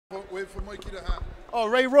for Mikey to have. Oh,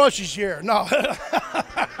 Ray Rossi's here. No. Ray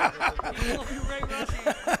Rossi.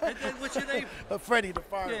 And then what's your name? Freddy the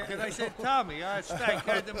Fireman. Yeah, and I said Tommy. It's nice.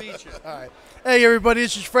 Glad to meet you. All right. Hey, everybody,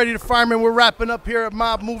 this is Freddy the Fireman. We're wrapping up here at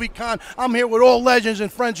MobMovieCon. I'm here with all legends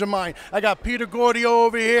and friends of mine. I got Peter Gaudio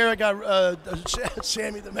over here. I got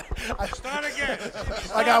Sammy DeMeo. Start again.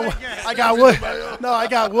 I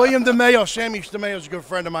got William DeMeo. Sammy DeMeo's a good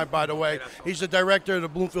friend of mine, by the way. He's the director of the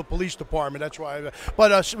Bloomfield Police Department. That's why.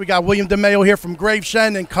 But we got William DeMeo here from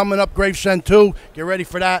Gravesend, and coming up, Gravesend 2. Get ready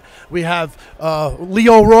for that. We have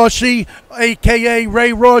Leo Rossi, a.k.a.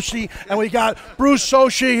 Ray Rossi, and we got Bruce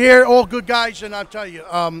Soscia here. All good guys. And I'll tell you,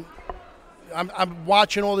 I'm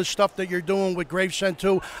watching all this stuff that you're doing with Gravesend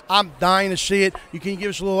 2. I'm dying to see it. You can give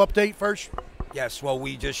us a little update first? Yes, well,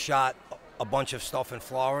 we just shot a bunch of stuff in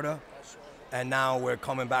Florida, and now we're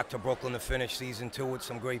coming back to Brooklyn to finish season 2 with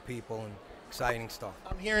some great people and exciting stuff.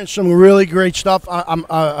 I'm hearing some really great stuff. I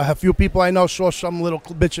have a few people I know saw some little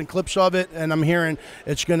bits and clips of it, and I'm hearing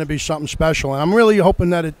it's going to be something special. And I'm really hoping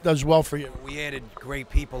that it does well for you. We added great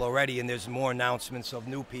people already, and there's more announcements of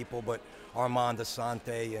new people, but Armand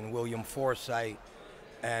Asante and William Forsythe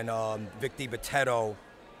and Vic DiBattista,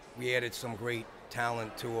 we added some great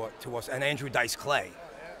talent to us, and Andrew Dice Clay.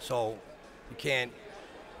 So you can't,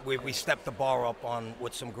 we stepped the bar up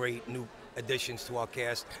with some great new additions to our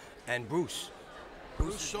cast. And Bruce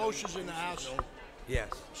Soscia's in the house. Yes.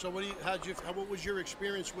 So what was your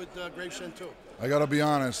experience with Gravesend 2? I got to be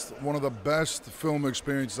honest, one of the best film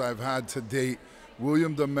experiences I've had to date.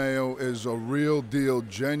 William DeMeo is a real deal,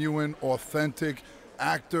 genuine, authentic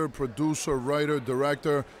actor, producer, writer,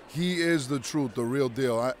 director. He is the truth, the real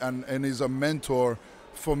deal. And he's a mentor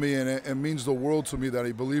for me, and it means the world to me that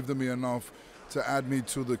he believed in me enough to add me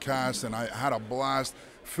to the cast, and I had a blast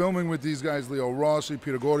filming with these guys, Leo Rossi,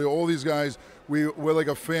 Peter Gaudio, all these guys. We're like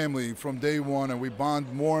a family from day one, and we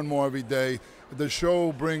bond more and more every day. The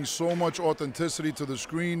show brings so much authenticity to the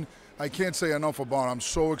screen. I can't say enough about it. I'm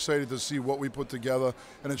so excited to see what we put together,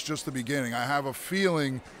 and it's just the beginning. I have a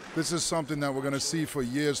feeling this is something that we're going to see for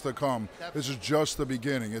years to come. This is just the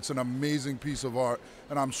beginning. It's an amazing piece of art,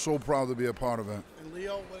 and I'm so proud to be a part of it. And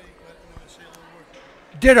Leo, what do you want to say a little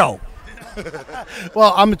more? Ditto.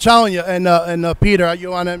 Well, I'm telling you, and Peter, are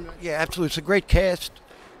you on it? Yeah, absolutely. It's a great cast,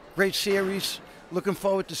 great series. Looking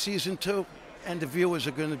forward to season 2, and the viewers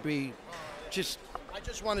are going to be just. I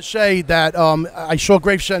just want to say that I saw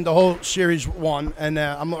Gravesend the whole series 1, and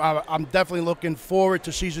I'm definitely looking forward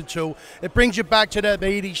to season 2. It brings you back to that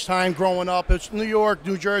 80s time growing up. It's New York,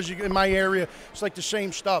 New Jersey, in my area. It's like the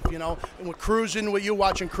same stuff, you know. And with Cruising, with you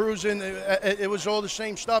watching Cruising, it was all the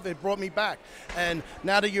same stuff. It brought me back. And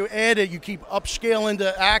now that you add it, you keep upscaling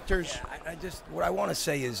the actors. Yeah, what I want to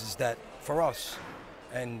say is that for us,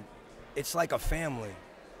 and it's like a family.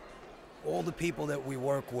 All the people that we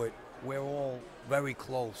work with, we're all very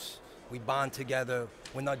close. We bond together.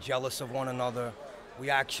 We're not jealous of one another. We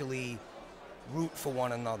actually root for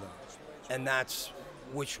one another. And that's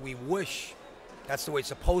which we wish. That's the way it's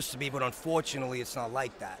supposed to be, but unfortunately it's not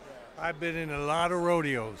like that. I've been in a lot of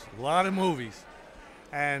rodeos, a lot of movies,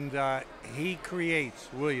 and he creates,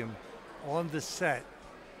 William, on the set,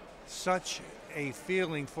 such a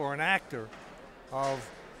feeling for an actor of,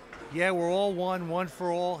 yeah, we're all one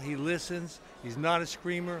for all. He listens. He's not a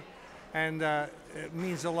screamer. And it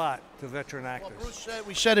means a lot to veteran actors. Well, Bruce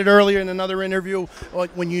we said it earlier in another interview, like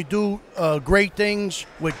when you do great things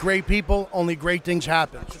with great people, only great things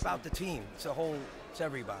happen. It's about the team. It's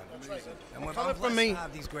everybody. Right. And we're blessed to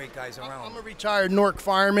have these great guys around. I'm a retired Newark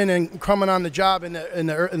fireman, and coming on the job in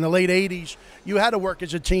the late 80s, you had to work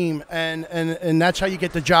as a team, and that's how you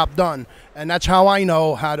get the job done. And that's how I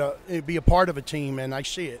know how to be a part of a team, and I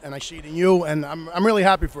see it in you, and I'm really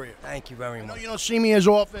happy for you. Thank you very much. I know you don't see me as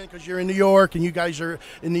often because you're in New York, and you guys are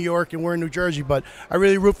in New York, and we're in New Jersey, but I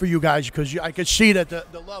really root for you guys because I could see that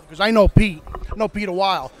the love, because I know Pete a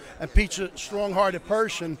while, and Pete's a strong-hearted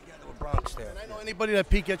person. Bronx there. And I know anybody that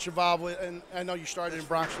Pete gets involved with, and I know you started in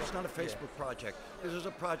Bronx. It's not a Facebook project. This is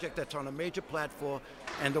a project that's on a major platform,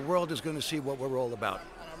 and the world is going to see what we're all about.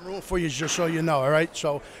 I'm rooting for you, just so you know, all right?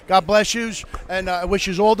 So God bless you, and I wish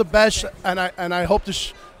you all the best, and I hope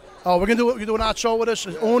this, we're going to do an azzo with us.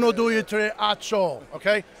 Uno, due, tre, azzo,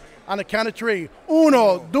 okay? On the count of 3.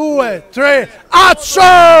 Uno, due, tre,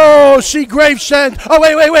 azzo! See Gravesend. Oh,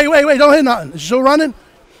 wait, don't hit nothing. Is it still running?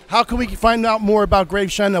 How can we find out more about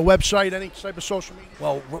Gravesend, a website, any type of social media?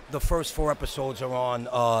 Well, the first 4 episodes are on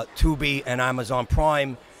Tubi and Amazon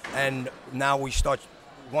Prime, and now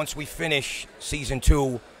once we finish season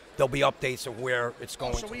 2, there'll be updates of where it's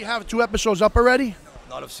going. So we have 2 episodes up already?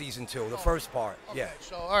 Not of season 2, the first part. Yeah.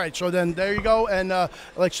 So all right, so then there you go, and like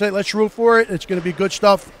I say, let's root for it. It's going to be good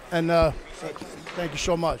stuff, and thank you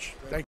so much. Thank you.